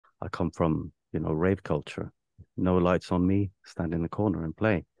I come from, rave culture. No lights on me, stand in the corner and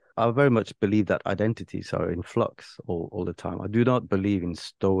play. I very much believe that identities are in flux all the time. I do not believe in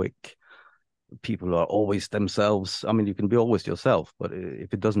stoic people who are always themselves. I mean, you can be always yourself, but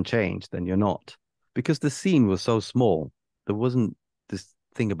if it doesn't change, then you're not. Because the scene was so small, there wasn't this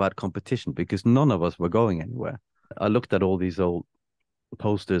thing about competition because none of us were going anywhere. I looked at all these old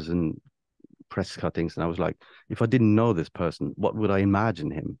posters and press cuttings, and I was like, if I didn't know this person, what would I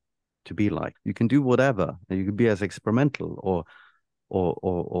imagine him to be like? You can do whatever, and you can be as experimental or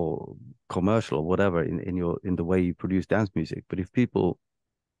commercial or whatever in the way you produce dance music. But if people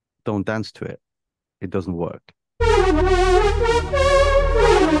don't dance to it, it doesn't work.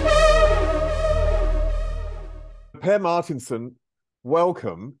 Per Martinsen,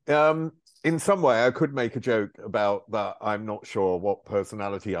 welcome. In some way, I could make a joke about that. I'm not sure what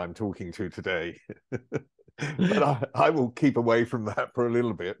personality I'm talking to today, but I will keep away from that for a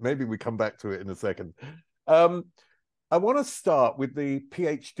little bit. Maybe we come back to it in a second. I want to start with the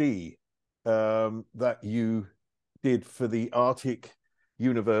PhD that you did for the Arctic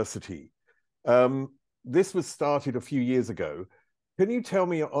University. This was started a few years ago. Can you tell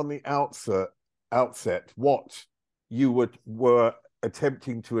me on the outset what you were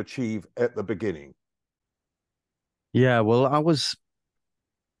attempting to achieve at the beginning? Yeah, well, I was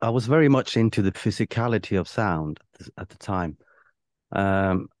very much into the physicality of sound at the time.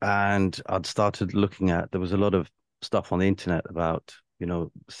 And I'd started looking at, there was a lot of stuff on the internet about,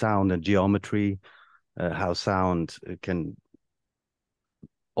 sound and geometry, how sound can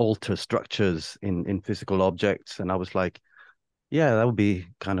alter structures in physical objects. And I was like, yeah, that would be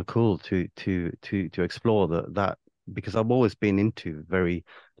kind of cool to explore that because I've always been into very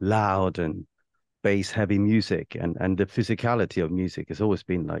loud and bass heavy music, and the physicality of music has always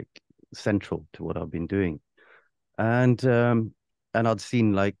been like central to what I've been doing. And I'd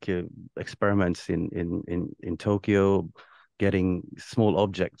seen like experiments in Tokyo getting small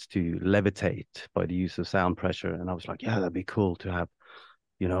objects to levitate by the use of sound pressure, and I was like, yeah, that'd be cool to have,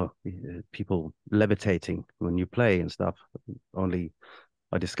 people levitating when you play and stuff. Only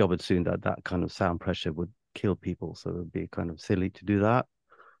I discovered soon that that kind of sound pressure would kill people, so it would be kind of silly to do that.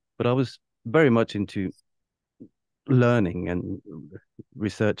 But I was very much into learning and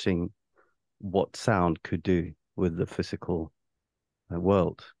researching what sound could do with the physical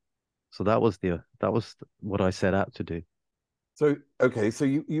world. So that was what I set out to do. So, okay, so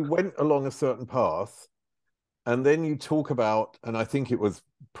you went along a certain path, and then you talk about, and I think it was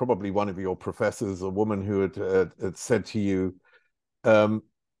probably one of your professors, a woman who had said to you,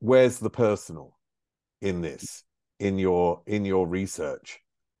 "Where's the personal in this, in your research?"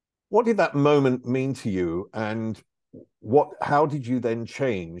 What did that moment mean to you, and how did you then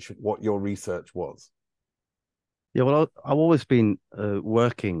change what your research was? Yeah, well, I've always been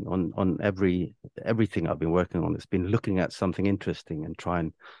working on everything I've been working on. It's been looking at something interesting and try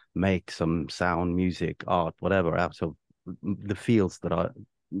and make some sound, music, art, whatever, out of the fields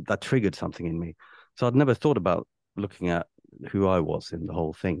that triggered something in me. So I'd never thought about looking at who I was in the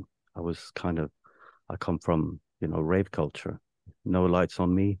whole thing. I come from, rave culture. No lights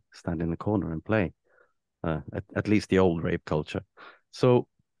on me, stand in the corner and play. At least the old rave culture. So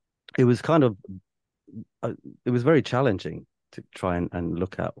it was kind of it was very challenging to try and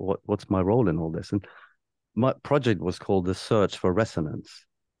look at what's my role in all this. And my project was called The Search for Resonance,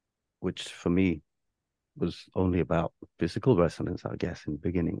 which for me was only about physical resonance, I guess, in the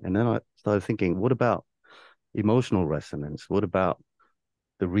beginning. And then I started thinking, what about emotional resonance? What about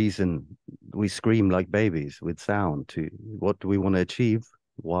the reason we scream like babies with sound? To what do we want to achieve?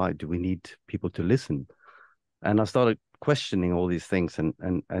 Why do we need people to listen? And I started questioning all these things and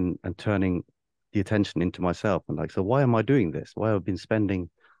turning the attention into myself and like, so why am I doing this? Why have I been spending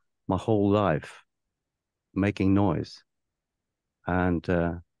my whole life making noise? And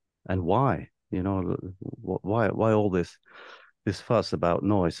why? Why all this fuss about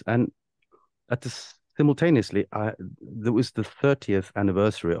noise? And at this simultaneously, there was the 30th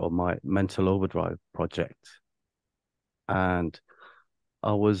anniversary of my Mental Overdrive project, and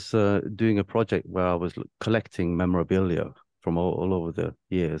I was doing a project where I was collecting memorabilia from all over the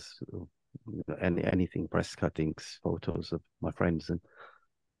years, anything, press cuttings, photos of my friends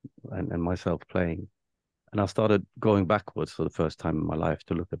and myself playing. And I started going backwards for the first time in my life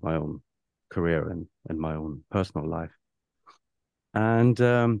to look at my own career and my own personal life. And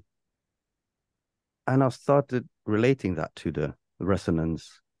and I started relating that to the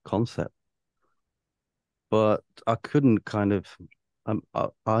resonance concept. But I couldn't kind of I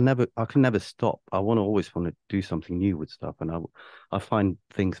can never stop. I always want to do something new with stuff, and I find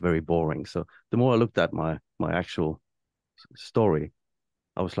things very boring. So the more I looked at my actual story,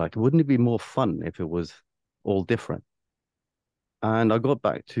 I was like, wouldn't it be more fun if it was all different? And I got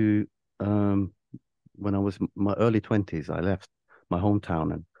back to um, when I was my early 20s. I left my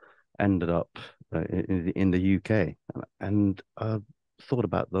hometown and ended up in the UK. And I thought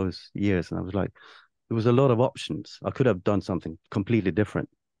about those years, and I was like, there was a lot of options. I could have done something completely different.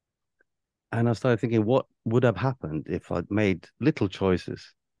 And I started thinking, what would have happened if I'd made little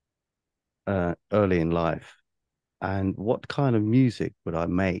choices early in life? And what kind of music would I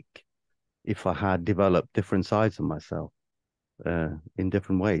make if I had developed different sides of myself in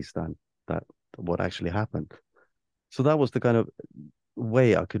different ways than that what actually happened? So that was the kind of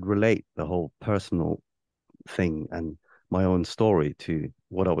way I could relate the whole personal thing and my own story to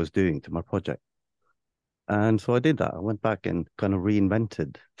what I was doing to my project. And so I did that. I went back and kind of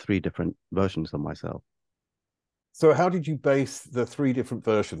reinvented three different versions of myself. So how did you base the three different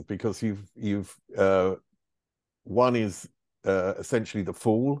versions? Because you've one is essentially the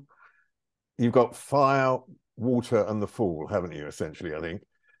Fool. You've got Fire, Water, and the Fool, haven't you? Essentially, I think.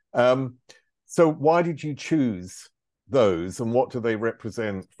 Um, so why did you choose those, and what do they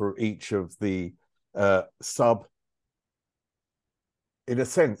represent for each of the sub, in a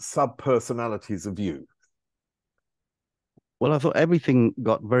sense, sub personalities of you? Well, I thought everything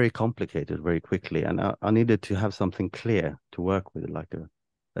got very complicated very quickly, and I needed to have something clear to work with, like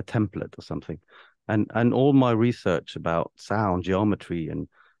a template or something. And all my research about sound, geometry,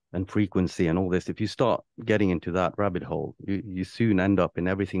 and frequency and all this, if you start getting into that rabbit hole, you soon end up in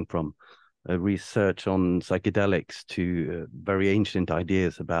everything from research on psychedelics to very ancient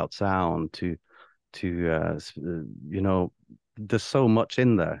ideas about sound to you know, there's so much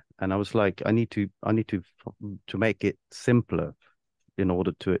in there. And I was like, I need to make it simpler in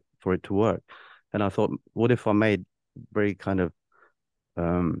order to for it to work. And I thought, what if I made very kind of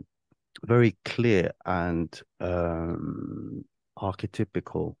um very clear and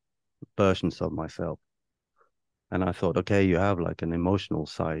archetypical versions of myself? And I thought, okay, you have like an emotional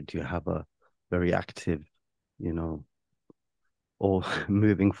side, you have a very active, you know, or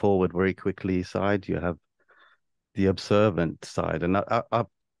moving forward very quickly side, you have the observant side. And I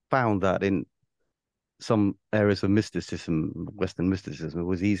found that in some areas of mysticism, Western mysticism, it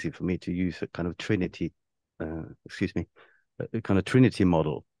was easy for me to use a kind of Trinity, excuse me, a kind of Trinity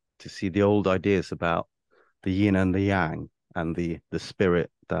model to see the old ideas about the yin and the yang and the spirit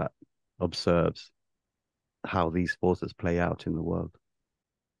that observes how these forces play out in the world.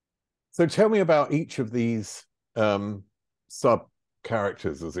 So tell me about each of these sub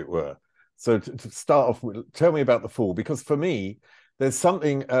characters, as it were. So to start off with, tell me about the Fool, because for me, there's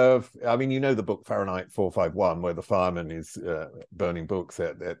something of, I mean, you know the book Fahrenheit 451, where the fireman is burning books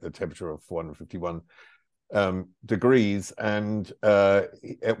at the temperature of 451 degrees. And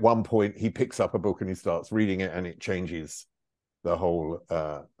at one point, he picks up a book and he starts reading it, and it changes the whole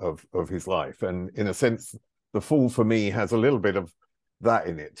of his life. And in a sense, the Fool for me has a little bit of that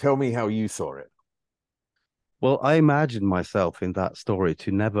in it. Tell me how you saw it. Well, I imagined myself in that story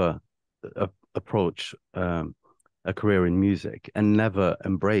to never approach a career in music and never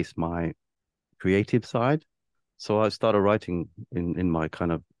embrace my creative side. So I started writing in my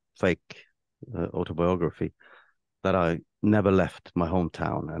kind of fake autobiography that I never left my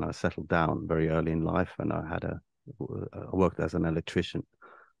hometown, and I settled down very early in life, and I worked as an electrician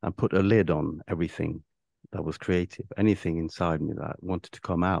and put a lid on everything that was creative. Anything inside me that wanted to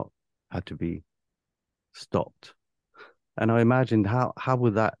come out had to be stopped. And I imagined how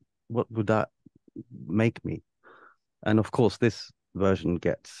would that what would that make me? And of course, this version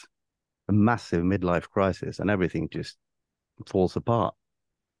gets a massive midlife crisis, and everything just falls apart.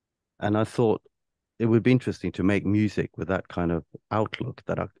 And I thought it would be interesting to make music with that kind of outlook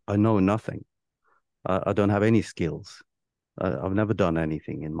that I know nothing. I don't have any skills. I've never done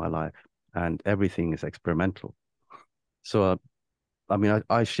anything in my life, and everything is experimental. So, I mean,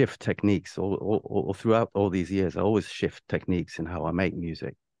 I shift techniques all throughout all these years. I always shift techniques in how I make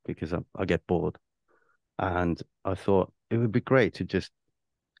music because I get bored. And I thought it would be great to just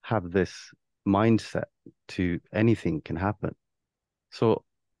have this mindset to anything can happen. So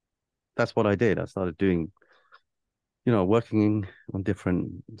that's what I did. I started doing, working on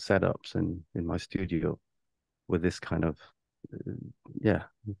different setups and in my studio with this kind of, uh, yeah,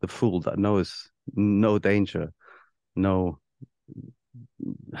 the fool that knows no danger, no,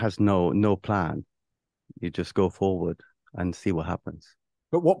 has no plan. You just go forward and see what happens.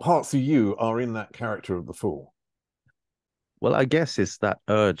 But what parts of you are in that character of the Fool? Well, I guess it's that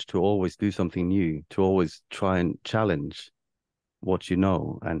urge to always do something new, to always try and challenge what you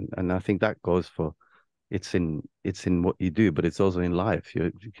know. And I think that goes for it's in what you do, but it's also in life.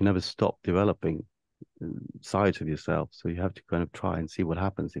 You can never stop developing. sides of yourself. So you have to kind of try and see what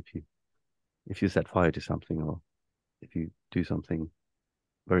happens if you set fire to something, or if you do something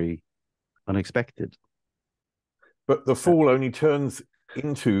very unexpected. But the Uh, fool only turns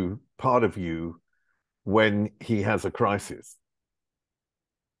into part of you when he has a crisis.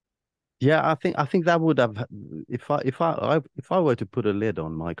 Yeah, I think that would have, if I were to put a lid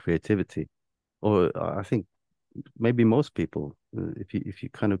on my creativity, or I think maybe most people, if you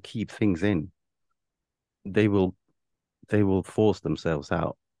kind of keep things in, they will they will force themselves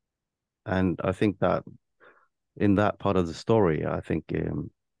out. And I think that in that part of the story, I think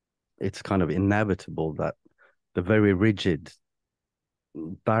it's kind of inevitable that the very rigid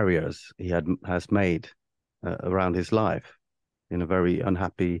barriers he has made around his life, in a very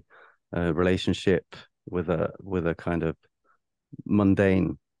unhappy relationship with a kind of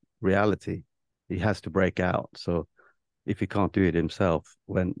mundane reality, he has to break out. So if he can't do it himself,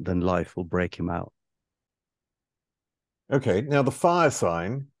 then life will break him out. Okay, now the fire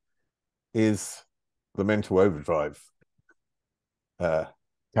sign is the mental overdrive uh,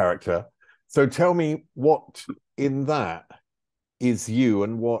 character. So tell me what in that is you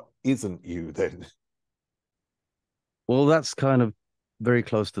and what isn't you then. Well, that's kind of very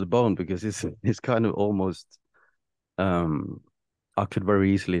close to the bone, because it's kind of almost um I could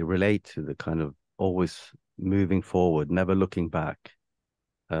very easily relate to the kind of always moving forward, never looking back.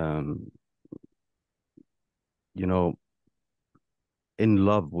 Um, you know, in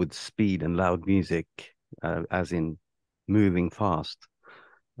love with speed and loud music, as in moving fast,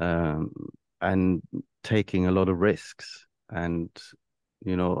 um, and taking a lot of risks, and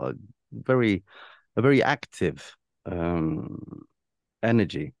a very a very active um,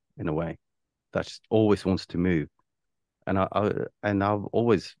 energy, in a way, that just always wants to move. And I've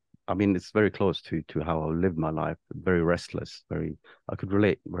always, I mean, it's very close to how I lived my life. Very restless, very. I could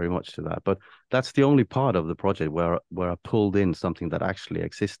relate very much to that. But that's the only part of the project where I pulled in something that actually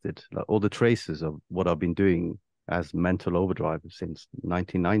existed, like all the traces of what I've been doing as Mental Overdrive since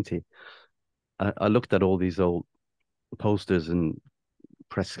 1990. I looked at all these old posters and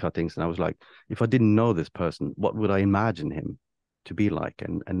press cuttings, and I was like, if I didn't know this person, what would I imagine him to be like?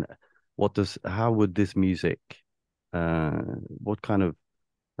 And how would this music, uh, what kind of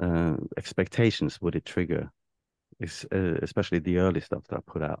expectations would it trigger? Especially the early stuff that I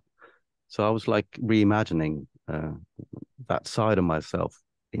put out. So I was like reimagining that side of myself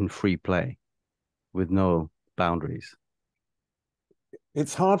in free play with no boundaries.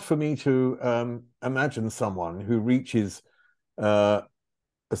 It's hard for me to imagine someone who reaches uh,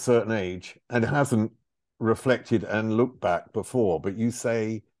 a certain age and hasn't reflected and looked back before, but you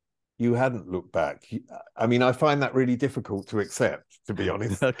say you hadn't looked back. I mean, I find that really difficult to accept, to be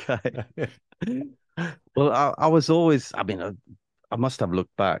honest. Okay. Well, I was always, I mean, I must have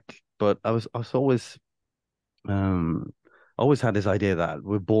looked back, but I was always had this idea that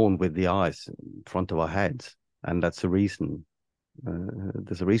we're born with the eyes in front of our heads, and that's the reason.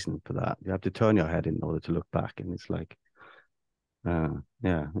 There's a reason for that. You have to turn your head in order to look back, and it's like, uh,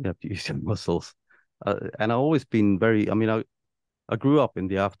 yeah, you have to use your muscles. And I've always been very. I mean, I grew up in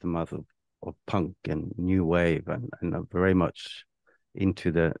the aftermath of punk and new wave, and I'm very much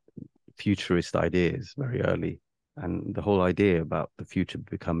into the futurist ideas very early, and the whole idea about the future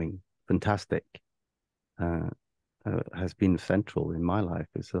becoming fantastic uh, has been central in my life.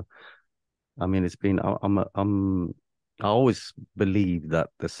 So, I mean, it's been I always believe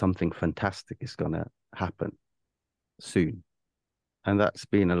that there's something fantastic is gonna happen soon, and that's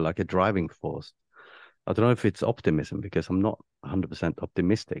been like a driving force. I don't know if it's optimism, because I'm not 100%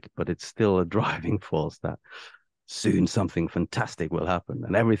 optimistic, but it's still a driving force that soon something fantastic will happen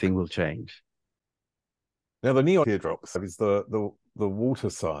and everything will change. Now, the neon teardrops is the water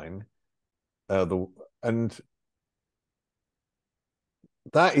sign, the and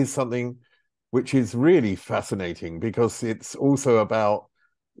that is something which is really fascinating because it's also about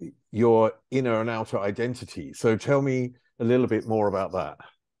your inner and outer identity. So tell me a little bit more about that.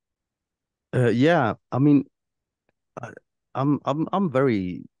 Yeah, I mean, I, I'm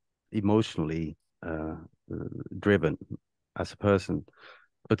very emotionally uh, driven as a person,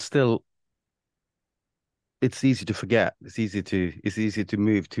 but still, it's easy to forget. It's easy to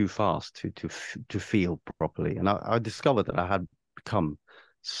move too fast to feel properly. And I discovered that I had become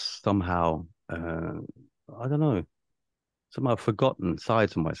somehow I don't know, somehow forgotten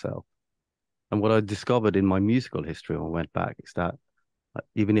sides of myself. And what I discovered in my musical history when I went back is that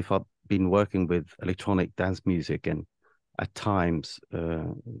even if I've been working with electronic dance music and at times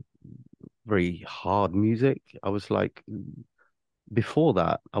very hard music, I was like, before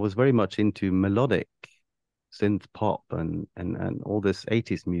that, I was very much into melodic synth pop and all this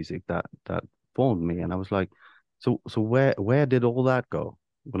 80s music that transformed me. And I was like, so where did all that go?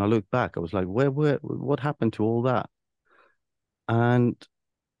 When I look back, I was like, what happened to all that? And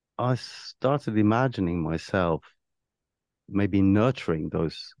I started imagining myself maybe nurturing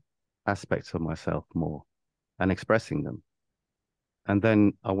those aspects of myself more and expressing them. And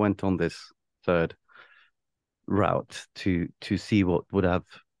then I went on this third route to see what would have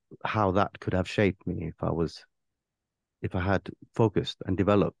how that could have shaped me if I had focused and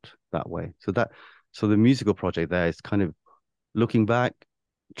developed that way. So the musical project there is kind of looking back,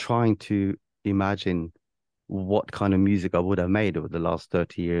 trying to imagine what kind of music I would have made over the last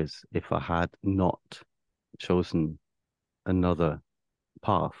 30 years if I had not chosen another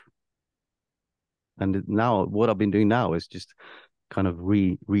path. And now what I've been doing now is just kind of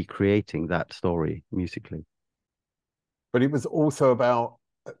recreating that story musically. But it was also about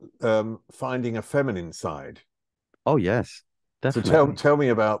finding a feminine side. Oh yes, So definitely. tell me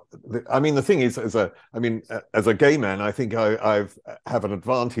about. I mean, the thing is, as a gay man, I think I've have an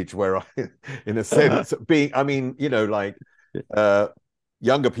advantage where I, in a sense, being. I mean, you know, like uh,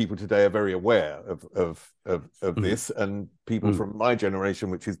 younger people today are very aware of Mm, this, and people mm, from my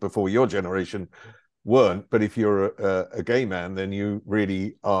generation, which is before your generation, weren't. But if you're a gay man, then you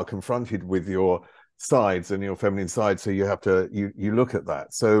really are confronted with your sides and your feminine side. So you have to you look at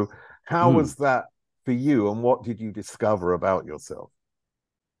that. So how mm. was that for you, and what did you discover about yourself?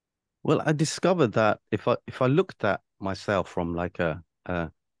 Well, I discovered that if I looked at myself from like uh,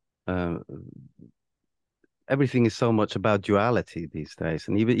 everything is so much about duality these days,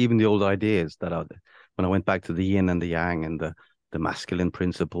 and even the old ideas that are when I went back to the yin and the yang and the masculine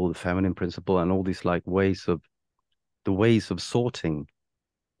principle, the feminine principle, and all these like ways of sorting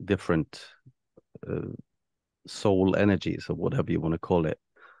different uh, soul energies or whatever you want to call it.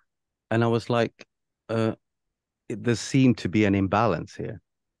 And I was like, uh, there seemed to be an imbalance here.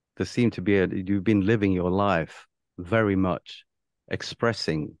 There seemed to be you've been living your life very much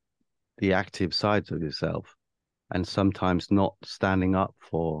expressing the active sides of yourself and sometimes not standing up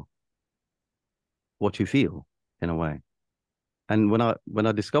for what you feel in a way. And when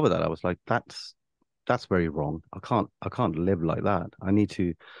I discovered that, I was like, that's very wrong. I can't live like that. I need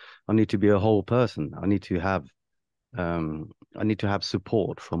to be a whole person. I need to have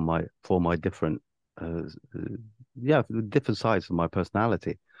support from my for my different uh, uh, yeah, the different sides of my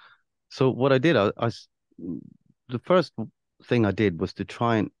personality. So what I did, the first thing I did was to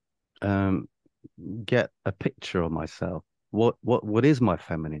try and um, get a picture of myself. What is my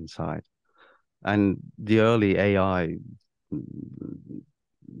feminine side? And the early AI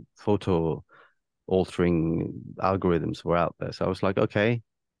photo altering algorithms were out there. So I was like, okay,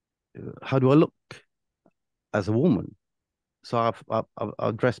 how do I look as a woman? So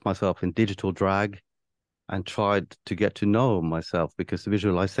I've dressed myself in digital drag and tried to get to know myself because the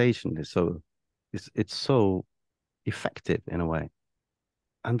visualization is it's so effective in a way.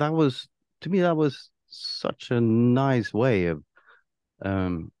 And that was to me that was such a nice way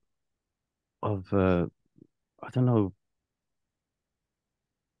um of I don't know,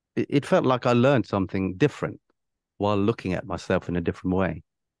 it felt like I learned something different while looking at myself in a different way.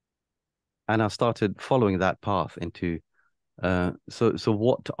 And I started following that path into so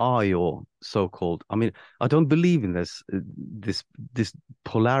what are your so-called, I mean, I don't believe in this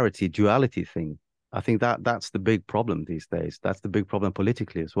polarity, duality thing. I think that's the big problem these days. That's the big problem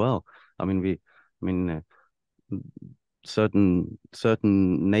politically as well. I mean, I mean, certain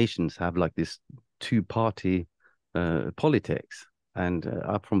nations have like this two-party politics, and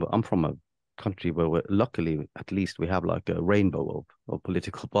I'm from a country where luckily at least we have like a rainbow of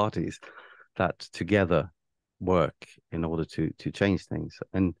political parties that together work in order to change things.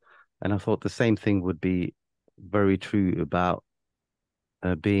 And I thought the same thing would be very true about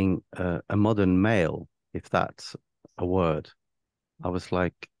being a modern male, if that's a word. I was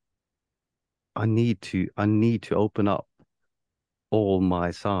like, I need to open up all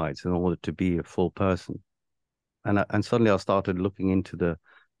my sides in order to be a full person. And suddenly I started looking into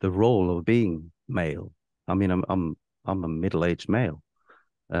the role of being male. I mean, I'm a middle-aged male.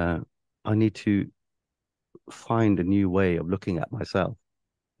 Uh, I need to find a new way of looking at myself.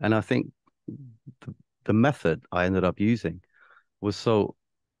 And I think the method I ended up using was so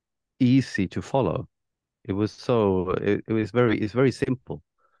easy to follow. It was it's very simple.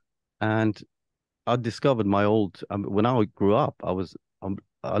 And I discovered my old when I grew up,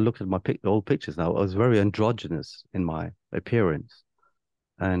 I looked at my old pictures now. I was very androgynous in my appearance,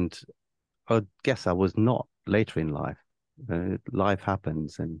 and I guess I was not later in life. Life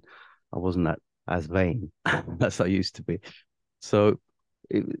happens, and I wasn't as vain as I used to be. So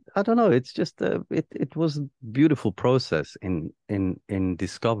I don't know. It's just it was a beautiful process in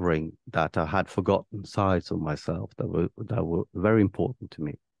discovering that I had forgotten sides of myself that were very important to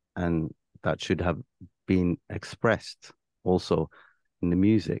me, and that should have been expressed also in the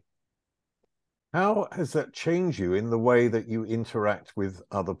music. How has that changed you in the way that you interact with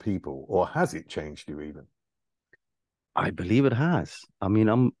other people, or has it changed you even? I believe it has. I mean,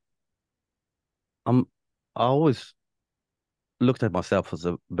 I'm I always looked at myself as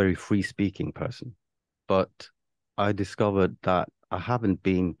a very free speaking person, but I discovered that I haven't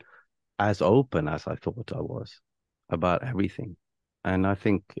been as open as I thought I was about everything. And I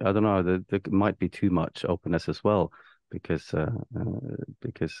think, I don't know, there might be too much openness as well, because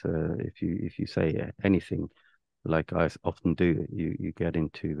if you say anything like I often do, you get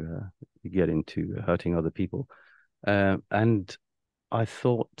into hurting other people. And I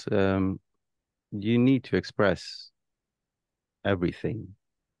thought you need to express everything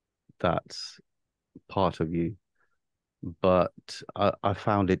that's part of you, but I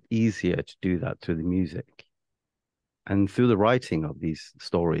found it easier to do that through the music. And through the writing of these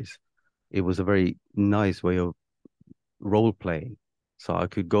stories, it was a very nice way of role playing. So I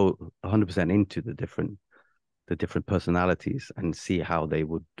could go 100% into the different personalities and see how they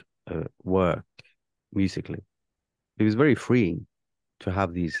would work musically. It was very freeing to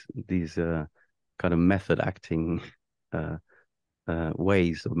have these kind of method acting uh,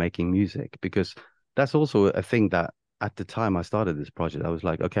 ways of making music, because that's also a thing that at the time I started this project, I was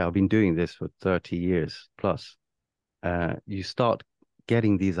like, okay, I've been doing this for 30 years plus. You start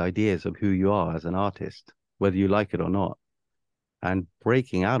getting these ideas of who you are as an artist, whether you like it or not. And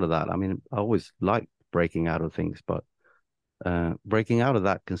breaking out of that, I mean, I always like breaking out of things, but breaking out of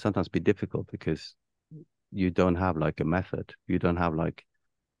that can sometimes be difficult because you don't have like a method. You don't have like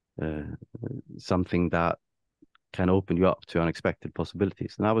uh, something that can open you up to unexpected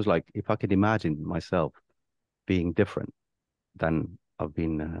possibilities. And I was like, if I could imagine myself being different than I've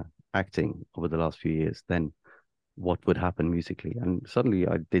been acting over the last few years, then what would happen musically? And suddenly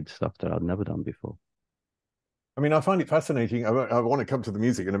I did stuff that I'd never done before. I mean, I find it fascinating. I want to come to the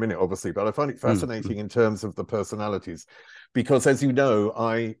music in a minute, obviously, but I find it Mm, mm, fascinating in terms of the personalities, because as you know,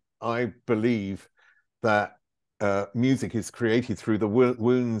 I believe that music is created through the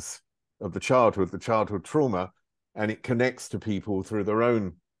wounds of the childhood trauma, and it connects to people through their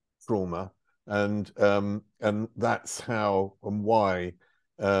own trauma, and that's how and why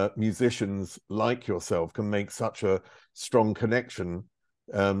musicians like yourself can make such a strong connection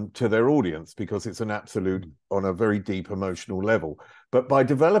to their audience, because it's an absolute mm, on a very deep emotional level. But by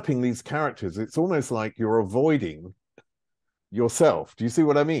developing these characters, it's almost like you're avoiding yourself. Do you see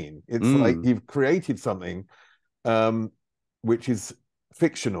what I mean? It's like mm, you've created something um, which is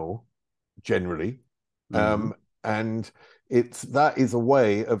fictional generally, mm. um, and it's that is a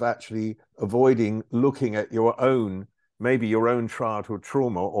way of actually avoiding looking at your own, maybe your own childhood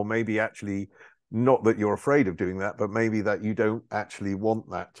trauma, or maybe actually not that you're afraid of doing that, but maybe that you don't actually want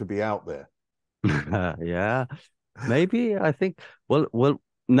that to be out there. Yeah, maybe I think well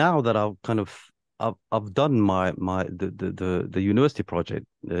now that I've done my the university project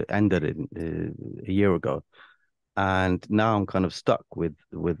ended a year ago, and now I'm kind of stuck with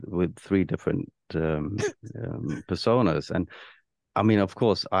three different personas. And I mean, of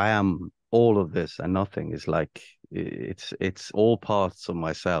course, I am all of this and nothing. Is like it's all parts of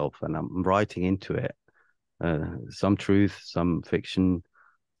myself, and I'm writing into it. Some truth, some fiction,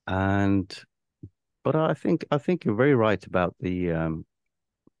 and but I think you're very right about the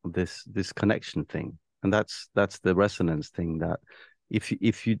this connection thing, and that's the resonance thing. That if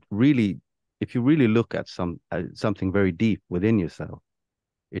you really look at something very deep within yourself,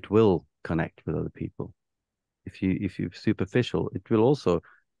 it will connect with other people. If you're superficial, it will also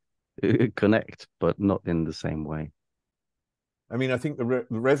connect, but not in the same way. I mean, I think the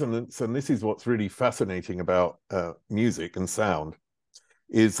resonance, and this is what's really fascinating about music and sound,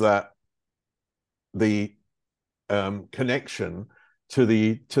 is that the connection to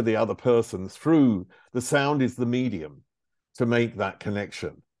the other person through the sound is the medium to make that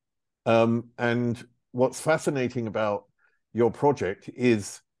connection. And what's fascinating about your project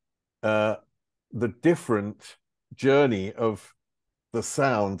is uh, the different journey of the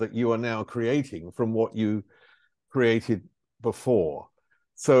sound that you are now creating from what you created before.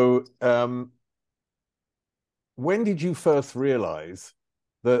 So, when did you first realize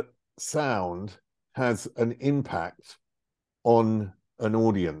that sound has an impact on an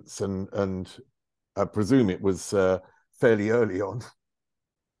audience? And I presume it was fairly early on.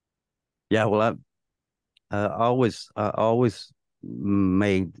 Yeah, well, I always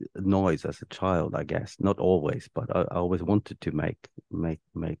made noise as a child, I guess. Not always, but I always wanted to make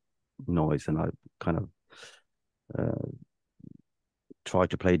noise, and I kind of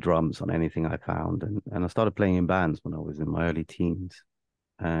tried to play drums on anything I found, and I started playing in bands when I was in my early teens,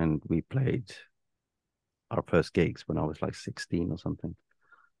 and we played our first gigs when I was like 16 or something.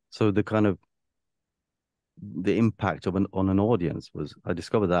 So the kind of the impact of on an audience was, I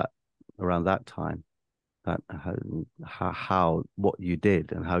discovered that around that time, that how what you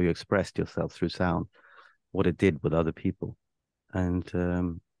did and how you expressed yourself through sound, what it did with other people.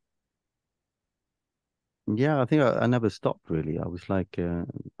 And yeah, I think I never stopped really. I was like,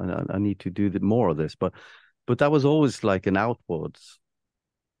 I need to do more of this, but that was always like an outwards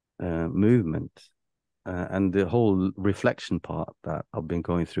movement. And the whole reflection part that I've been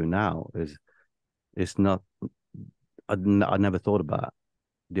going through now is not, I never thought about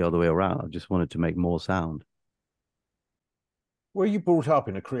the other way around. I just wanted to make more sound. Were you brought up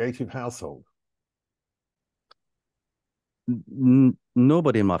in a creative household?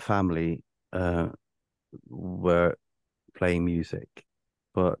 Nobody in my family were playing music,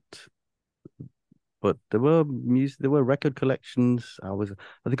 but there were record collections. I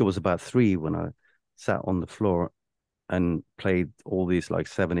think I was about 3 when I sat on the floor and played all these like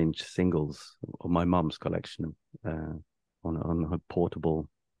 7-inch singles of my mum's collection on her portable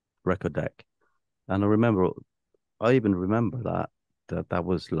record deck. And I even remember that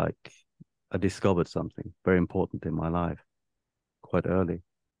was like I discovered something very important in my life quite early.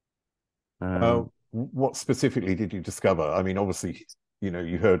 What specifically did you discover? I mean, obviously,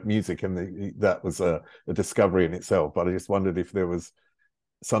 you heard music and that was a discovery in itself, but I just wondered if there was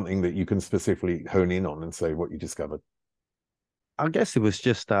something that you can specifically hone in on and say what you discovered. I guess it was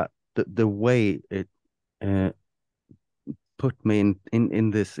just that the way it uh, put me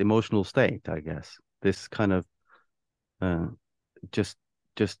in this emotional state, I guess. This kind of uh, just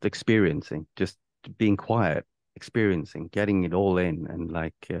just experiencing, just being quiet, experiencing, getting it all in, and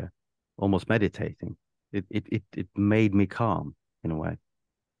like almost meditating. It made me calm in a way.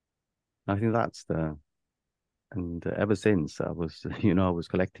 I think that's the and ever since I was I was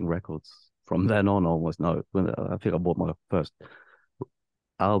collecting records from then on almost. No, I think I bought my first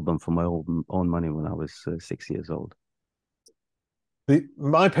album for my own money when I was 6 years old.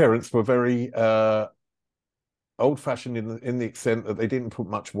 My parents were very old-fashioned in the extent that they didn't put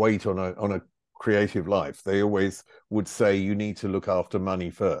much weight on a creative life. They always would say you need to look after money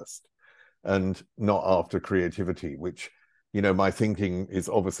first and not after creativity, which, my thinking is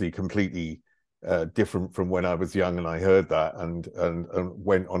obviously completely different from when I was young and I heard that and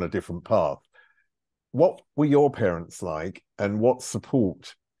went on a different path. What were your parents like, and what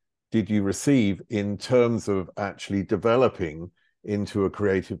support did you receive in terms of actually developing into a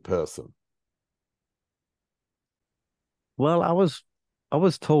creative person? Well, I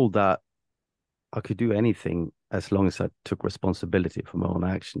was told that I could do anything as long as I took responsibility for my own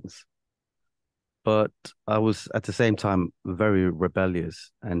actions. But I was at the same time very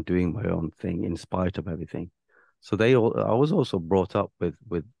rebellious and doing my own thing in spite of everything. So I was also brought up with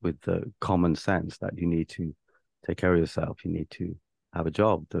the common sense that you need to take care of yourself. You need to have a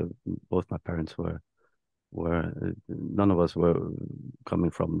job. Both my parents were none of us were coming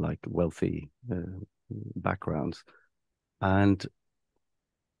from like wealthy backgrounds, and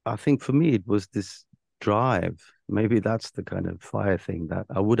I think for me it was this drive. Maybe that's the kind of fire thing that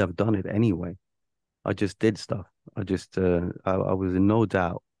I would have done it anyway. I just did stuff. I was in no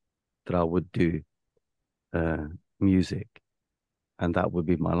doubt that I would do uh, music, and that would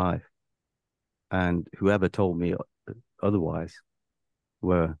be my life. And whoever told me otherwise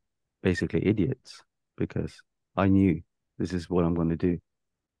were basically idiots because I knew this is what I'm going to do.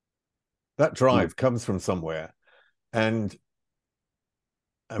 That Mm. drive comes from somewhere. And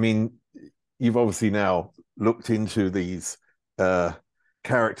I mean, you've obviously now looked into these uh,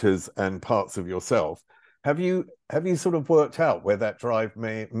 characters and parts of yourself. Have you sort of worked out where that drive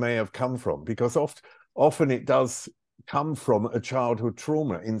may have come from? Because often it does come from a childhood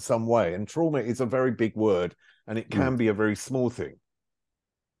trauma in some way, and trauma is a very big word, and it Mm. can be a very small thing.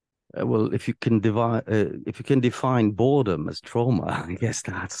 Well, if you can define boredom as trauma, I guess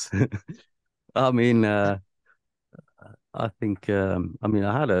that's. I mean, I think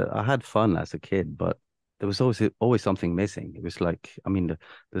I had fun as a kid, but there was always something missing. It was like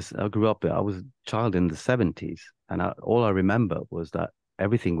this. I grew up. I was a child in the 70s, and all I remember was that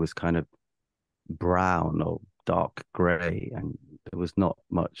everything was kind of brown or dark gray, and there was not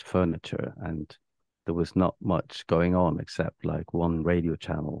much furniture, and there was not much going on except like one radio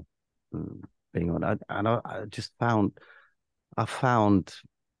channel being on. I just I found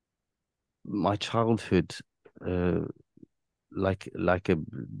my childhood. Uh, like a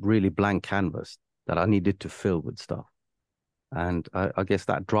really blank canvas that I needed to fill with stuff. And I guess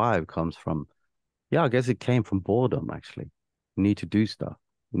that drive comes from, yeah, I guess it came from boredom, actually. You need to do stuff.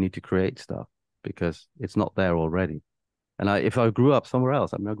 You need to create stuff because it's not there already. And if I grew up somewhere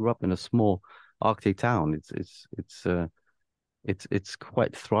else, I mean, I grew up in a small Arctic town. It's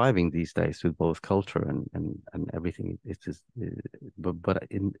quite thriving these days with both culture and everything. It's just, but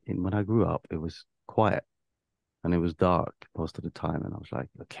in when I grew up, it was quiet and it was dark most of the time. And I was like,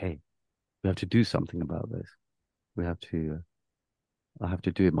 okay, we have to do something about this. We have to, I have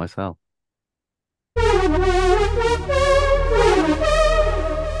to do it myself.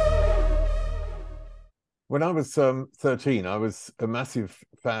 When I was 13, I was a massive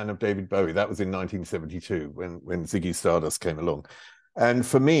fan of David Bowie. That was in 1972 when Ziggy Stardust came along. And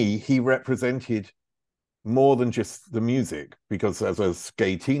for me, he represented more than just the music, because as a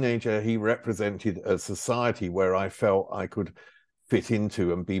gay teenager, he represented a society where I felt I could fit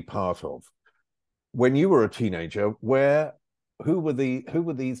into and be part of. When you were a teenager, who were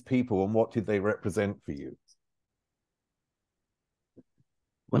these people and what did they represent for you?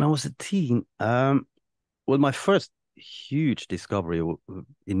 When I was a teen, well, my first huge discovery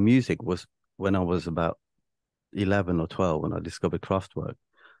in music was when I was about 11 or 12 when I discovered Kraftwerk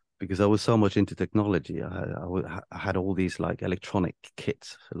because I was so much into technology. I had all these like electronic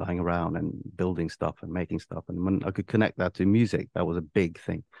kits lying around and building stuff and making stuff. And when I could connect that to music, that was a big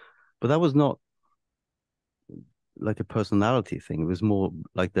thing. But that was not like a personality thing. It was more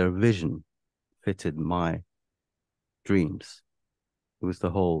like their vision fitted my dreams. It was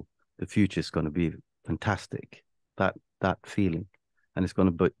the future's going to be fantastic. That feeling, and it's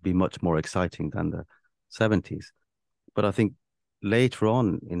going to be much more exciting than the 70s. But I think later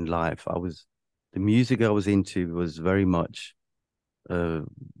on in life, the music I was into was very much uh,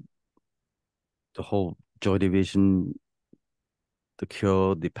 the whole Joy Division, The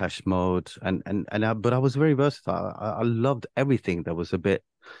Cure, Depeche Mode, but I was very versatile. I loved everything that was a bit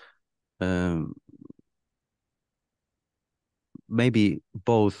um, maybe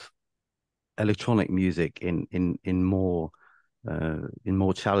both electronic music in more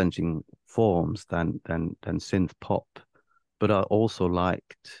challenging forms than synth pop. But I also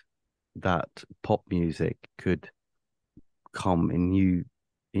liked that pop music could come in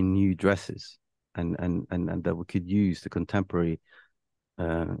new dresses and that we could use the contemporary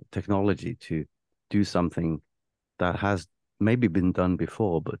technology to do something that has maybe been done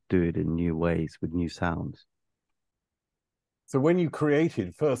before, but do it in new ways with new sounds. So when you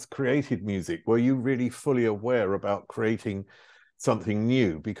first created music, were you really fully aware about creating something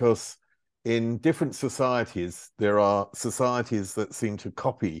new? Because in different societies, there are societies that seem to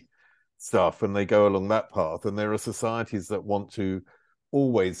copy stuff and they go along that path. And there are societies that want to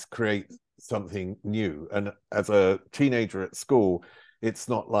always create something new. And as a teenager at school, it's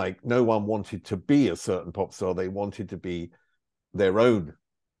not like no one wanted to be a certain pop star. They wanted to be their own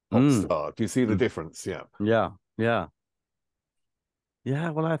pop star. Do you see the difference? Yeah. Yeah. Yeah.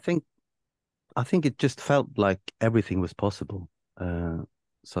 Yeah. Well, I think it just felt like everything was possible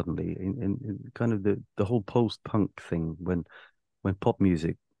suddenly in kind of the whole post-punk thing when pop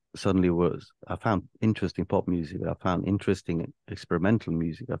music suddenly was. I found interesting pop music. I found interesting experimental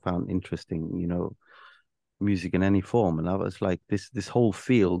music. I found interesting, music in any form. And I was like this whole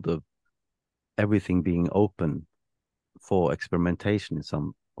field of everything being open for experimentation in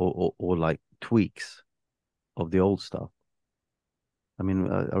some or like tweaks of the old stuff. I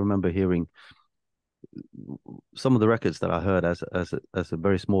mean, I remember hearing some of the records that I heard as a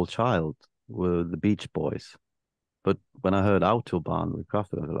very small child were the Beach Boys. But when I heard Autobahn with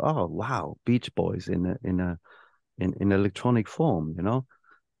Kraftwerk, I was like, oh wow, Beach Boys in electronic form,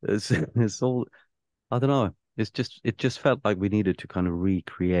 it's all I don't know. It just felt like we needed to kind of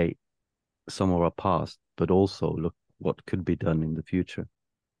recreate some of our past, but also look what could be done in the future.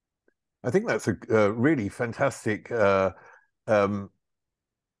 I think that's a really fantastic um,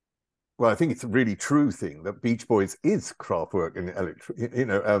 well, I think it's a really true thing that Beach Boys is Kraftwerk in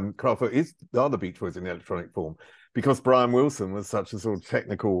Kraftwerk are the Beach Boys in electronic form, because Brian Wilson was such a sort of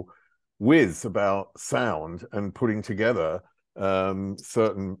technical whiz about sound and putting together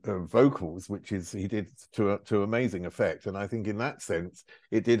certain vocals, which is he did to amazing effect. And I think in that sense,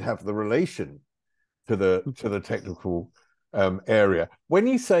 it did have the relation to the technical area. When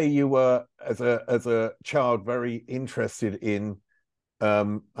you say you were as a child very interested in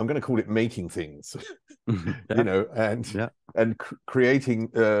I'm going to call it making things, Yeah, yeah. and creating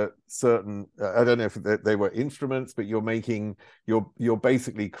certain. I don't know if they were instruments, but you're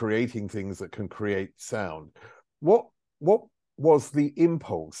basically creating things that can create sound. What was the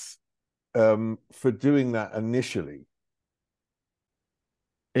impulse for doing that initially?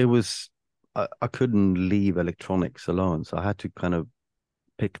 it was I couldn't leave electronics alone, so I had to kind of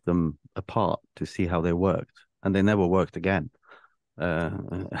pick them apart to see how they worked, and they never worked again. Uh,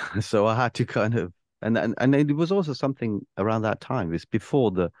 so I had to kind of, and it was also something around that time. It's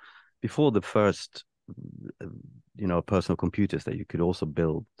before the first, uh, personal computers that you could also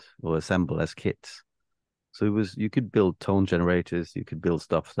build or assemble as kits. So it was you could build tone generators, you could build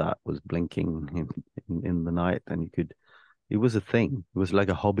stuff that was blinking in the night, and you could. It was a thing. It was like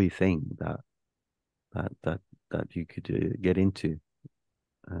a hobby thing that that that you could get into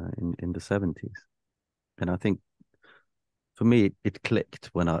in the 70s. And I think for me it clicked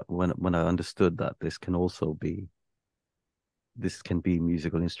when I understood that this can be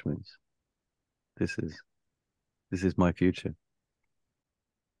musical instruments. This is this is my future.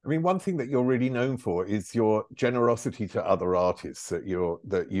 I mean, one thing that you're really known for is your generosity to other artists.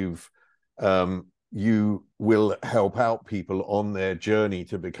 You will help out people on their journey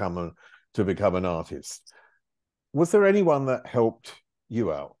to become an artist. Was there anyone that helped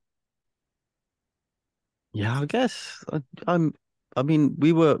you out? Yeah, I guess I mean,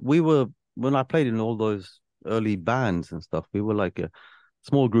 we were when I played in all those early bands and stuff. We were like a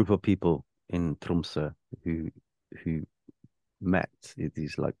small group of people in Tromsø who who met at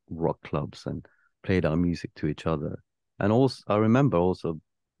these like rock clubs and played our music to each other. And also, I remember also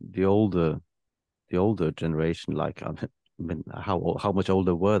the older the older generation. Like, I mean, how much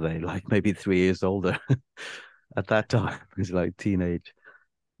older were they? Like maybe 3 years older at that time. It's like teenage.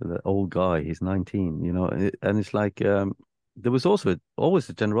 The old guy, he's 19, and it's like there was also always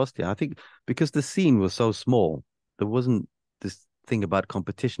a generosity. I think because the scene was so small, there wasn't this thing about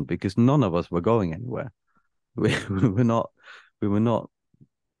competition because none of us were going anywhere. We were not we were not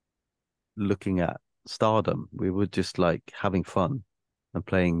looking at stardom. We were just like having fun and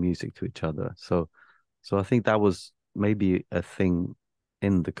playing music to each other. So I think that was maybe a thing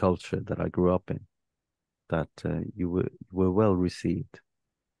in the culture that I grew up in, that you were well received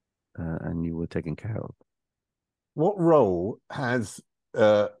and you were taken care of. What role has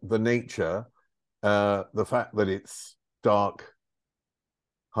the nature, the fact that it's dark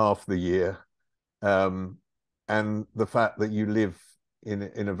half the year, um, and the fact that you live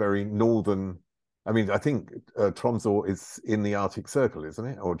in a very northern. I mean, I think Tromsø is in the Arctic Circle, isn't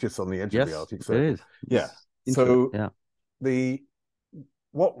it, or just on the edge of the Yes, Arctic it Circle? is. Yeah. It's into it. So Yeah. the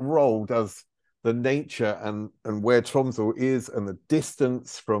what role does the nature and where Tromsø is and the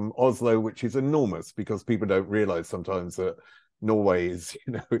distance from Oslo, which is enormous because people don't realize sometimes that Norway is,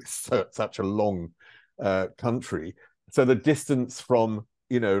 it's such a long country. So the distance from,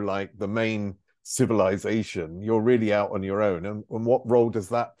 like the main civilization, you're really out on your own. And what role does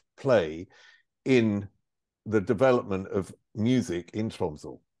that play in the development of music in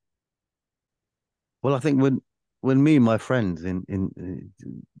Tromsø? Well, I think when me and my friends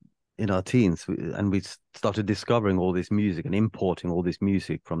in our teens, and we started discovering all this music and importing all this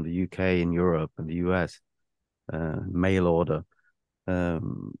music from the UK and Europe and the US, mail order,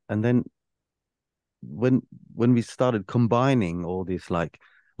 and then when we started combining all these like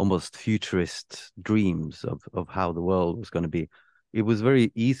almost futurist dreams of how the world was going to be, it was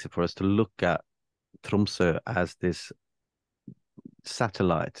very easy for us to look at Tromsø as this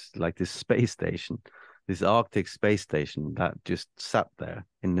satellite, like this space station, this Arctic space station that just sat there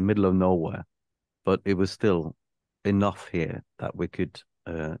in the middle of nowhere. But it was still enough here that we could,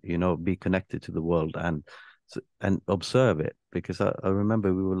 be connected to the world and observe it. Because I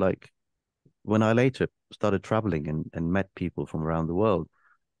remember we were like, when I later started traveling and met people from around the world,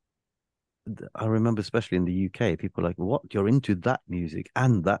 I remember especially in the UK, people were like, "What? You're into that music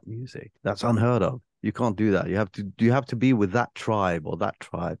and that music? That's unheard of. You can't do that. You have to be with that tribe or that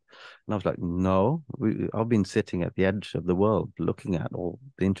tribe." And I was like, "No, I've been sitting at the edge of the world, looking at all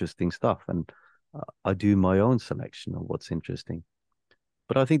the interesting stuff, and I do my own selection of what's interesting."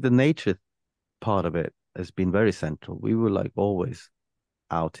 But I think the nature part of it has been very central. We were like always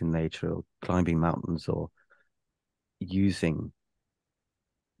out in nature, or climbing mountains, or using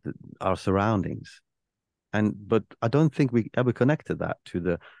our surroundings. But I don't think we ever connected that to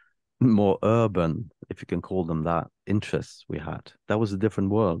the more urban, if you can call them that, interests we had. That was a different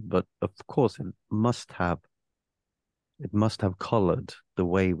world, but of course it must have colored the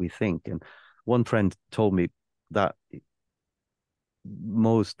way we think. And one friend told me that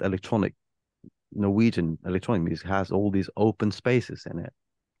most Norwegian electronic music has all these open spaces in it,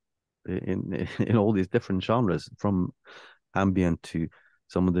 in all these different genres, from ambient to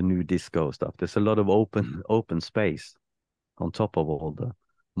some of the new disco stuff. There's a lot of open space on top of all the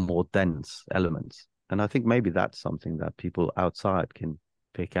more dense elements. And I think maybe that's something that people outside can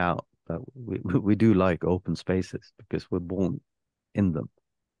pick out, that we do like open spaces because we're born in them.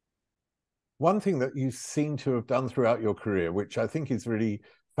 one thing that you seem to have done throughout your career, which I think is really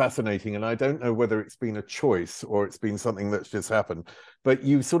fascinating, and I don't know whether it's been a choice or it's been something that's just happened, but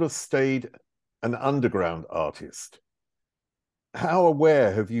you sort of stayed an underground artist. How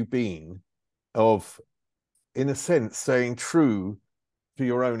aware have you been of, in a sense, staying true to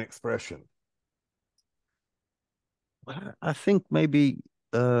your own expression? I think maybe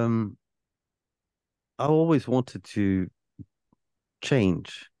I always wanted to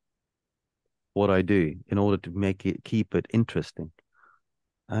change what I do in order to make it keep it interesting.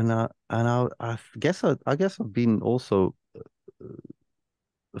 I guess I guess I've been also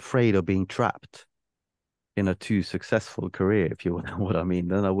afraid of being trapped in a too successful career, if you know what I mean.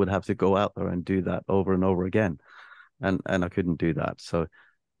 Then I would have to go out there and do that over and over again, and I couldn't do that. So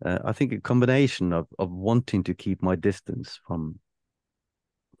I think a combination of wanting to keep my distance from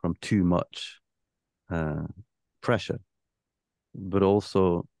too much uh, pressure, but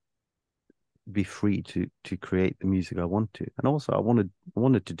also be free to create the music I want to. And also I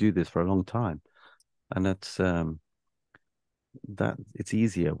wanted to do this for a long time. And that's that it's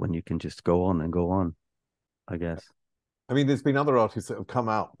easier when you can just go on and go on, I guess. I mean, there's been other artists that have come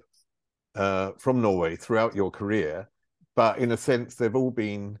up from Norway throughout your career, but in a sense, they've all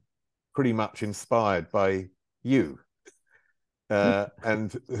been pretty much inspired by you.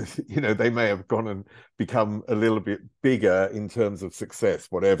 And you know, they may have gone and become a little bit bigger in terms of success,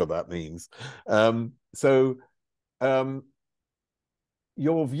 whatever that means. So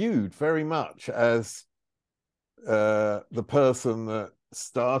you're viewed very much as the person that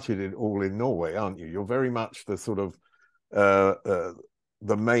started it all in Norway, aren't you? You're very much the sort of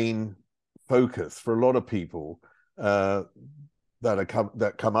the main focus for a lot of people that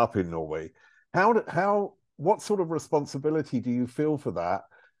come up in Norway. What sort of responsibility do you feel for that?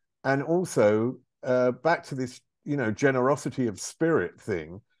 And also back to this, you know, generosity of spirit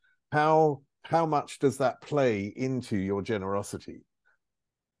thing. How much does that play into your generosity?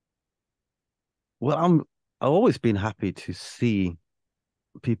 Well, I've always been happy to see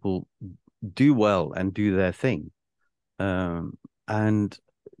people do well and do their thing. And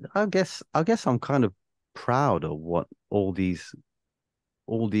I guess I'm kind of proud of what all these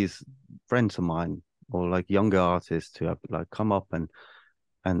friends of mine or like younger artists who have like come up and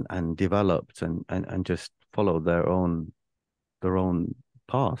developed and just follow their own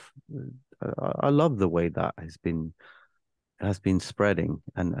path. I love the way that has been spreading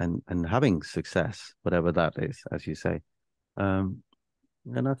and having success, whatever that is, as you say. Um,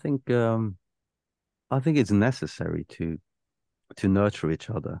 and I think it's necessary to nurture each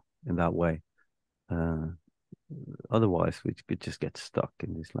other in that way. Uh, Otherwise, we could just get stuck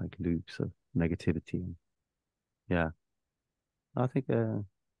in these like loops of negativity. And yeah, I think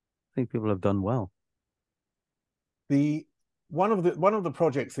people have done well. The one of the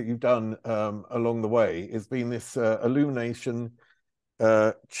projects that you've done along the way has been this illumination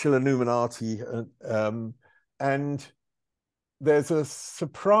Chilluminati, and there's a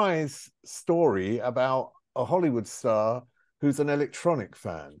surprise story about a Hollywood star who's an electronic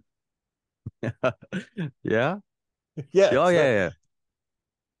fan. Yeah. Yeah, Yeah, oh, so yeah,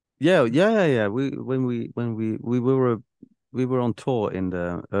 yeah. We were on tour in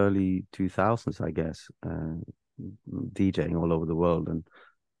the early 2000s, I guess, DJing all over the world. And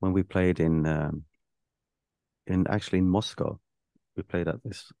when we played in actually in Moscow, we played at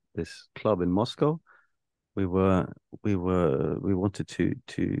this club in Moscow. We wanted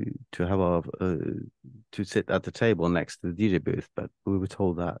to have our to sit at the table next to the DJ booth, but we were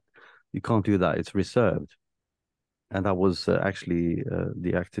told that you can't do that. It's reserved. And that was actually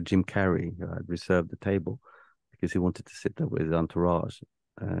the actor Jim Carrey who had reserved the table because he wanted to sit there with his entourage.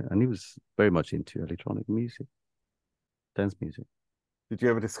 And he was very much into electronic music, dance music. did you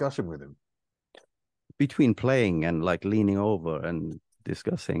have a discussion with him? Between playing and like leaning over and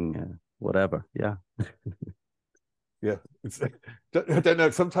discussing whatever. Yeah. Yeah, I don't know.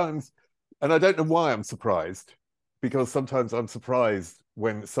 Sometimes, and I don't know why I'm surprised, because sometimes I'm surprised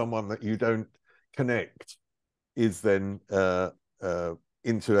when someone that you don't connect is then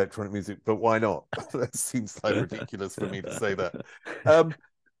into electronic music. But why not? That seems like ridiculous for me to say that. Um,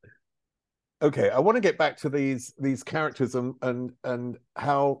 okay, I want to get back to these characters and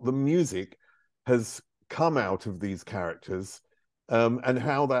how the music has come out of these characters, and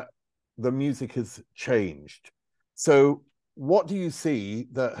how that the music has changed. So, what do you see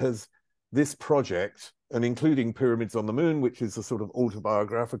that has this project, and including Pyramids on the Moon, which is a sort of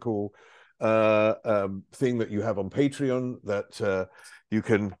autobiographical thing that you have on Patreon that you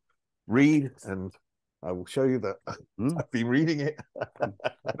can read, and I will show you that I've been reading it.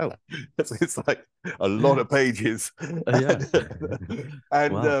 Oh, It's like a lot of pages. yeah.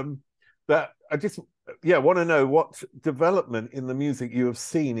 And Wow. that I just want to know what development in the music you have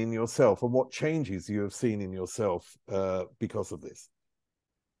seen in yourself and what changes you have seen in yourself because of this.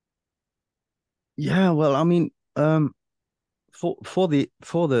 Yeah, well, I mean, for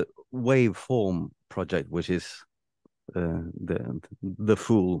the waveform project, which is the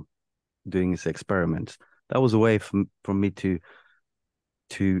fool doing his experiments, that was a way for me to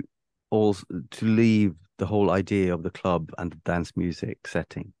also to leave the whole idea of the club and the dance music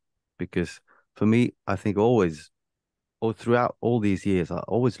setting, because for me, I think always or throughout all these years, I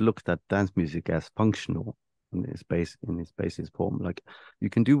always looked at dance music as functional in its basis form. Like you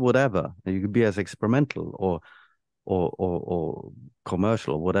can do whatever, and you can be as experimental or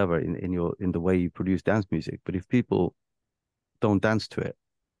commercial or whatever in the way you produce dance music. But if people don't dance to it,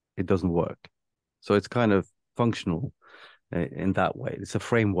 it doesn't work. So it's kind of functional in that way. It's a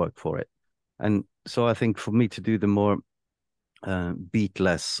framework for it. And so I think for me to do the more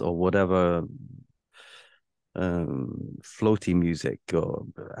beatless or whatever floaty music or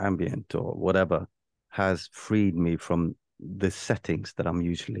ambient or whatever has freed me from the settings that I'm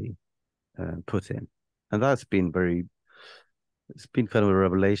usually put in. And it's been kind of a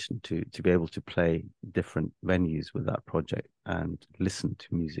revelation to be able to play different venues with that project and listen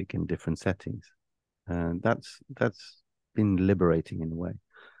to music in different settings. And that's been liberating in a way.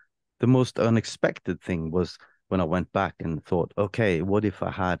 The most unexpected thing was when I went back and thought, okay, what if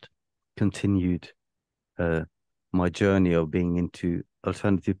I had continued uh, my journey of being into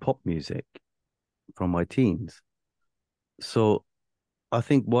alternative pop music from my teens? So I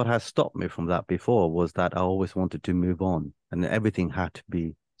think what has stopped me from that before was that I always wanted to move on, and everything had to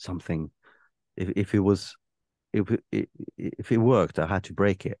be something. If it was if it worked, I had to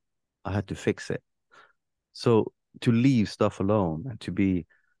break it. I had to fix it. So to leave stuff alone and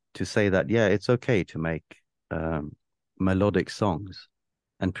to say that, yeah, it's okay to make um, melodic songs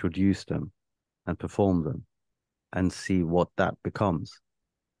and produce them and perform them and see what that becomes.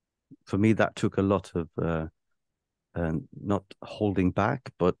 For me, that took a lot of not holding back,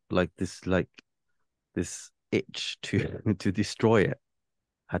 but like this itch to to destroy it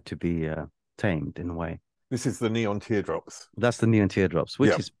had to be tamed in a way. This is the Neon Teardrops. That's the Neon Teardrops,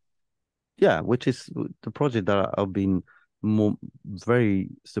 Yeah. which is the project that I've been more very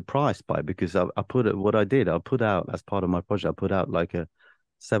surprised by, because I put it what I did. I put out as part of my project. I put out like a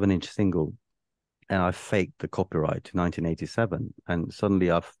 7-inch single, and I faked the copyright to 1987, and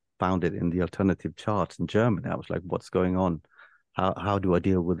suddenly I've found it in the alternative charts in Germany. I was like, what's going on? How do I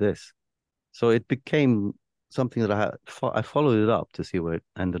deal with this? So it became something that I followed it up to see where it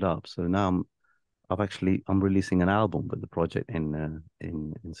ended up. So now I'm releasing an album with the project in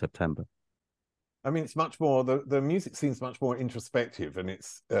September. I mean, it's much more the music seems much more introspective, and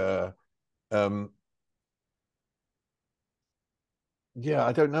it's um, yeah,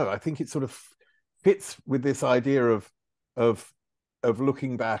 I don't know. I think it sort of fits with this idea of of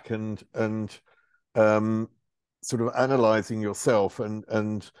looking back and um, sort of analyzing yourself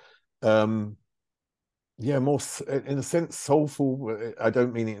and um, yeah, more in a sense soulful. I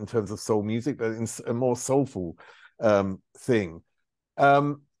don't mean it in terms of soul music, but in a more soulful thing.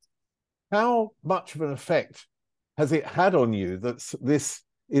 Um, how much of an effect has it had on you that this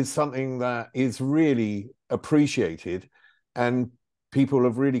is something that is really appreciated and people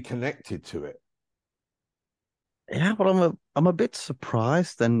have really connected to it? Yeah, but I'm a bit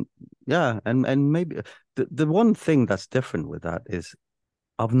surprised, and yeah, and maybe the one thing that's different with that is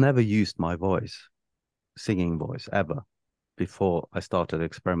I've never used my voice, singing voice, ever before I started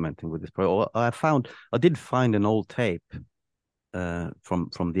experimenting with this pro. I did find an old tape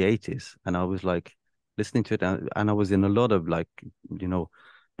from the 80s, and I was like listening to it, and I was in a lot of like, you know,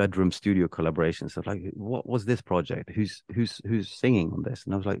 bedroom studio collaborations. So like, what was this project? Who's singing on this?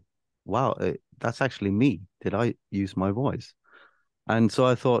 And I was like, wow, that's actually me. Did I use my voice? And so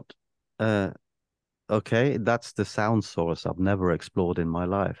I thought, uh, okay, that's the sound source I've never explored in my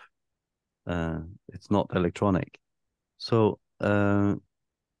life. Uh, it's not electronic. So I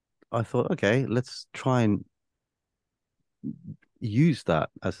thought, okay, let's try and use that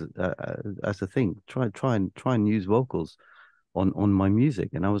as a thing. Try and use vocals on my music.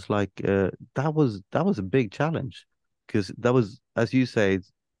 And I was like, that was a big challenge, because that was, as you say,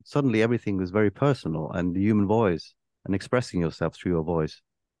 suddenly everything was very personal, and the human voice and expressing yourself through your voice.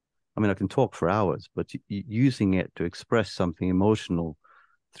 I mean, I can talk for hours, but using it to express something emotional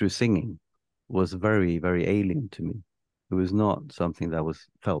through singing was very, very alien to me. It was not something that was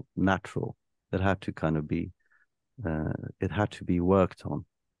felt natural. It had to kind of be, uh, it had to be worked on.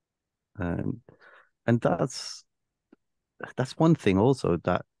 Um, and that's one thing also,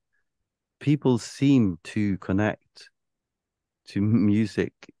 that people seem to connect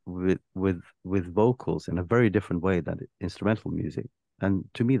music with vocals in a very different way than instrumental music. And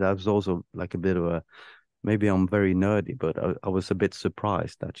to me, that was also like a bit of a, maybe I'm very nerdy, but I was a bit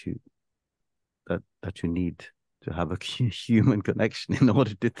surprised that you need to have a human connection in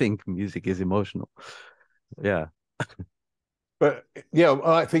order to think music is emotional. Yeah. But yeah,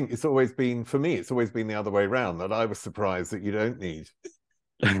 I think it's always been, for me, it's always been the other way around, that I was surprised that you don't need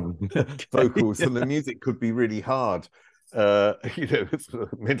Okay. vocals, and the music could be really hard.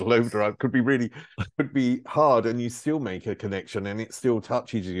 Mental Overdrive could be hard, and you still make a connection, and it still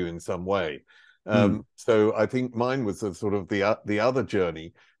touches you in some way. Mm. So I think mine was a sort of the other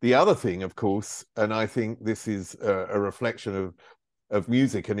journey. The other thing, of course, and I think this is a reflection of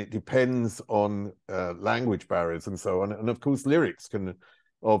music, and it depends on language barriers and so on. And of course, lyrics can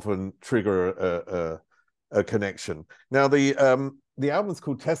often trigger a connection. Now, the album's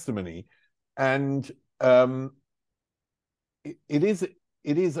called Testimony, and it is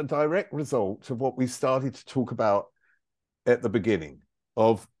a direct result of what we started to talk about at the beginning,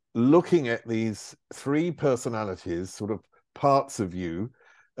 of looking at these three personalities, sort of parts of you,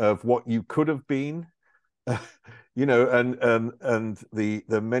 of what you could have been, and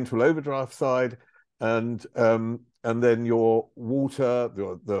the mental overdrive side, and then your water,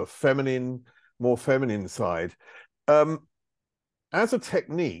 the feminine, more feminine side. As a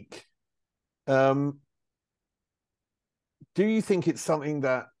technique, do you think it's something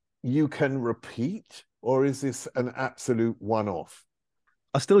that you can repeat, or is this an absolute one-off?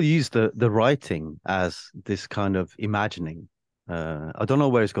 I still use the writing as this kind of imagining. I don't know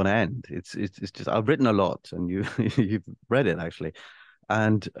where it's going to end. It's just I've written a lot, and you've read it actually,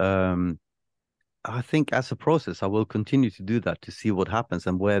 and I think as a process, I will continue to do that to see what happens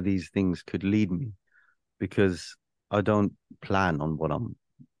and where these things could lead me, because I don't plan on what I'm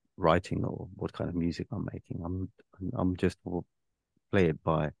writing or what kind of music I'm making. I'm just will play it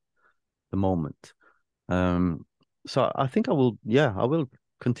by the moment. Um, so I think I will, yeah, I will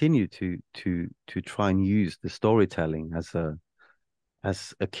continue to try and use the storytelling as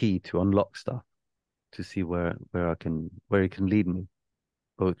a key to unlock stuff, to see where it can lead me,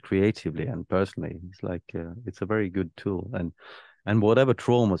 both creatively and personally. It's like it's a very good tool, and whatever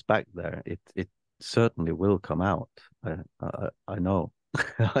trauma's back there, it certainly will come out. I know,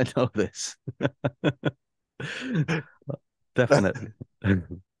 I know this. Definitely.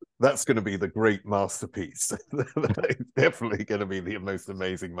 That's going to be the great masterpiece. It's definitely going to be the most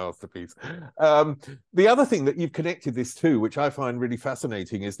amazing masterpiece. The other thing that you've connected this to, which I find really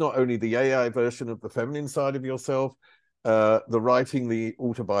fascinating, is not only the AI version of the feminine side of yourself, the writing, the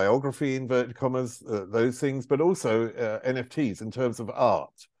autobiography, inverted commas, those things, but also NFTs in terms of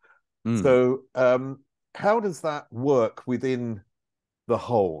art. Mm. So how does that work within the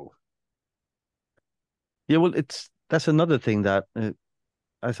whole? Yeah, well, that's another thing that,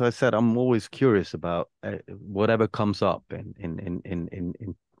 as I said, I'm always curious about whatever comes up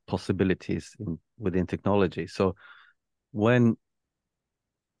in possibilities within technology. So when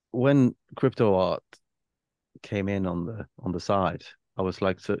crypto art came in on the side, I was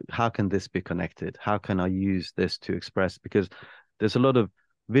like, so how can this be connected? How can I use this to express? Because there's a lot of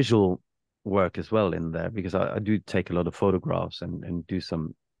visual work as well in there, because I do take a lot of photographs and do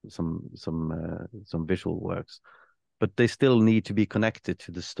some visual works, but they still need to be connected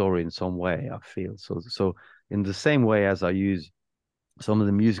to the story in some way, I feel. So in the same way as I use some of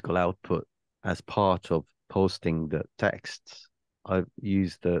the musical output as part of posting the texts, I've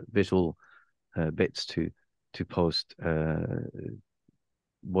used the visual bits to post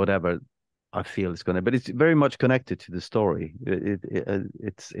whatever I feel is going to. But it's very much connected to the story.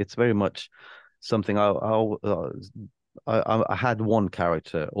 It's very much something I had one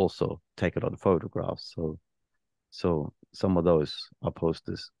character also take a lot of photographs, so some of those are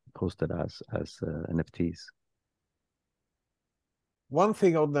posted as NFTs. One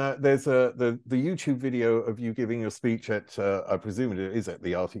thing on that, there's the YouTube video of you giving your speech at I presume it is at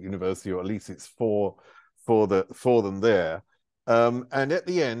the Arctic University, or at least it's for them there. And at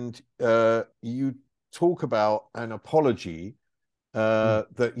the end, you talk about an apology Mm.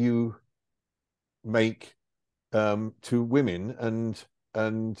 that you make to women, and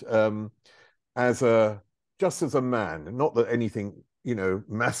as a just as a man, not that anything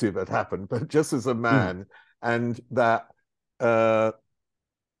massive had happened, but just as a Mm. man, and that the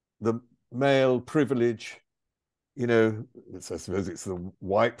male privilege, I suppose it's the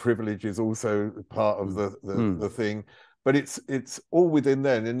white privilege is also part of Mm. the Mm. thing, but it's all within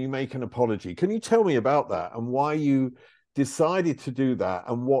then, and you make an apology. Can you tell me about that and why you decided to do that,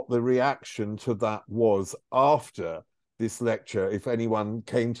 and what the reaction to that was after this lecture, if anyone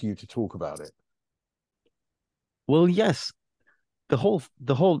came to you to talk about it? Well, yes.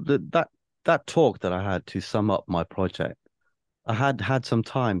 that talk that I had to sum up my project, I had some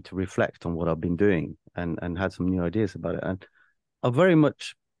time to reflect on what I've been doing and had some new ideas about it. And I very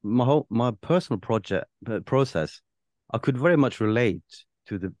much my personal project process, I could very much relate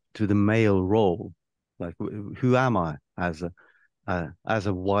to the male role. Like, who am I as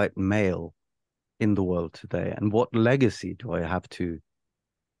a white male in the world today, and what legacy do I have to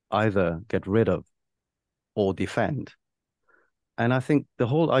either get rid of or defend? And I think the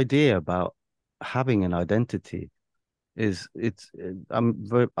whole idea about having an identity is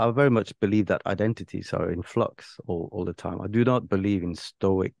I very much believe that identities are in flux all the time. I do not believe in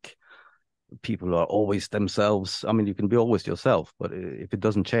stoic people who are always themselves. I mean, you can be always yourself, but if it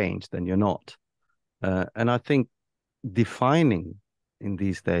doesn't change, then you're not. And I think defining in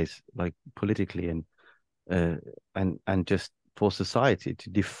these days, like politically uh, and just for society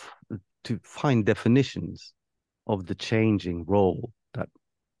to find definitions of the changing role that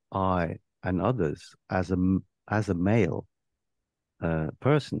I and others as a male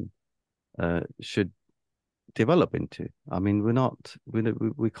person should develop into. I mean,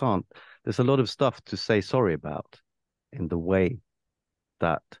 we can't. There's a lot of stuff to say sorry about in the way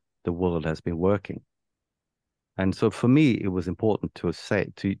that the world has been working. And so for me, it was important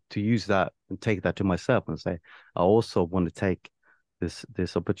to use that and take that to myself and say, I also want to take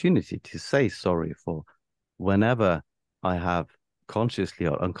this opportunity to say sorry for whenever I have consciously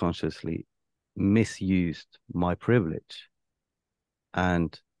or unconsciously misused my privilege.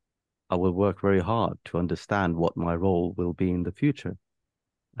 And I will work very hard to understand what my role will be in the future.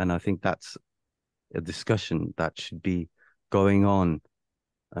 And I think that's a discussion that should be going on.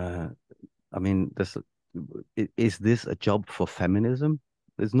 I mean, is this a job for feminism?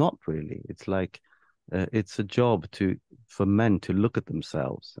 It's not really. It's like it's a job for men to look at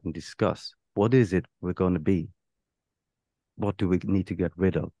themselves and discuss what is it we're going to be, what do we need to get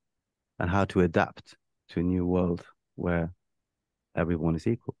rid of, and how to adapt to a new world where everyone is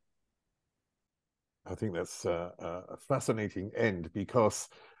equal. I think that's a fascinating end, because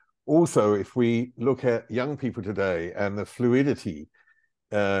also if we look at young people today and the fluidity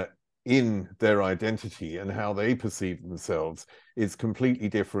in their identity and how they perceive themselves is completely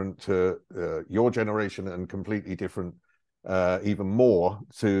different to your generation, and completely different even more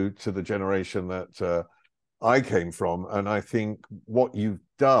to the generation that I came from. And I think what you've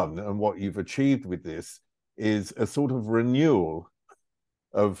done and what you've achieved with this is a sort of renewal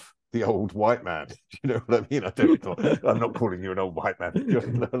of the old white man. You know what I mean? I'm not calling you an old white man.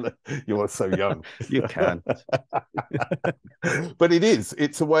 You're so young. You can. But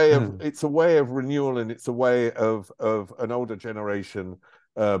it's a way of renewal, and it's a way of an older generation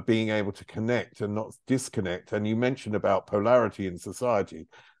being able to connect and not disconnect. And you mentioned about polarity in society,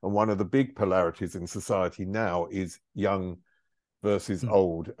 and one of the big polarities in society now is young versus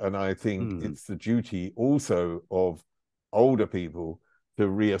old. And I think it's the duty also of older people to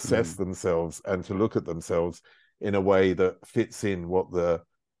reassess themselves and to look at themselves in a way that fits in what the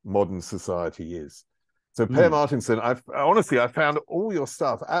modern society is. So Per Martinsen, I found all your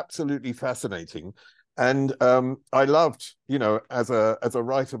stuff absolutely fascinating. And I loved, as a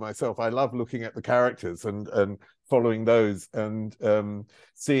writer myself, I love looking at the characters and following those, and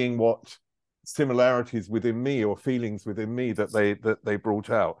seeing what similarities within me or feelings within me that they brought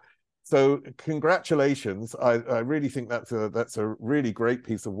out. So congratulations. I really think that's a really great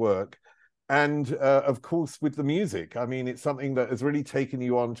piece of work. And of course, with the music, I mean, it's something that has really taken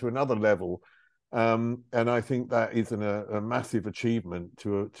you on to another level. And I think that is a massive achievement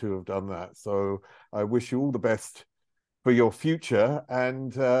to have done that. So I wish you all the best for your future.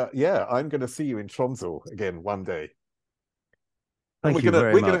 And yeah, I'm going to see you in Tromsø again one day. Thank you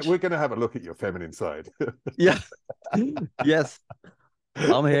very much. We're gonna have a look at your feminine side. Yeah. Yes.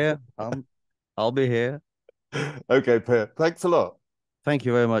 I'm here. I'll be here. Okay, Per. Thanks a lot. Thank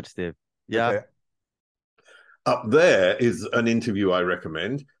you very much, Steve. Yeah. Okay. Up there is an interview I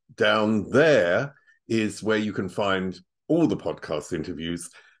recommend. Down there is where you can find all the podcast interviews.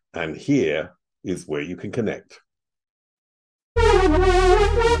 And here is where you can connect.